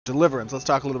Deliverance. Let's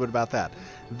talk a little bit about that.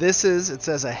 It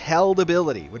says a held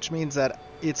ability, which means that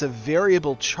it's a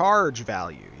variable charge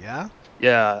value, yeah?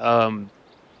 Yeah,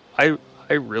 I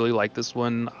I really like this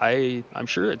one. I'm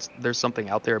sure there's something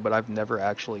out there, but I've never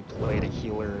actually played a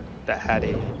healer that had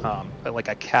like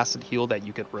a casted heal that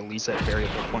you could release at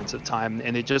variable points of time,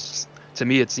 and it just to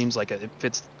me it seems like it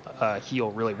fits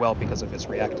heal really well because of its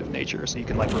reactive nature. So you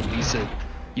can like release it,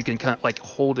 you can kind of like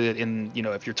hold it in,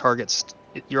 if your target's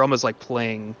you're almost like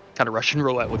playing kind of Russian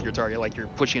roulette with your target, like you're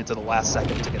pushing it to the last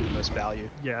second to get the most value.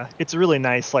 Yeah, it's a really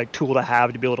nice like tool to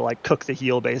have to be able to like cook the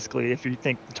heal basically. If you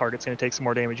think the target's going to take some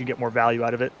more damage, you get more value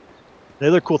out of it. The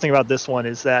other cool thing about this one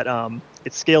is that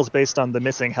it scales based on the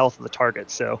missing health of the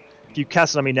target. So if you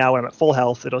cast it on me now when I'm at full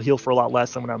health, it'll heal for a lot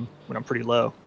less than when I'm pretty low.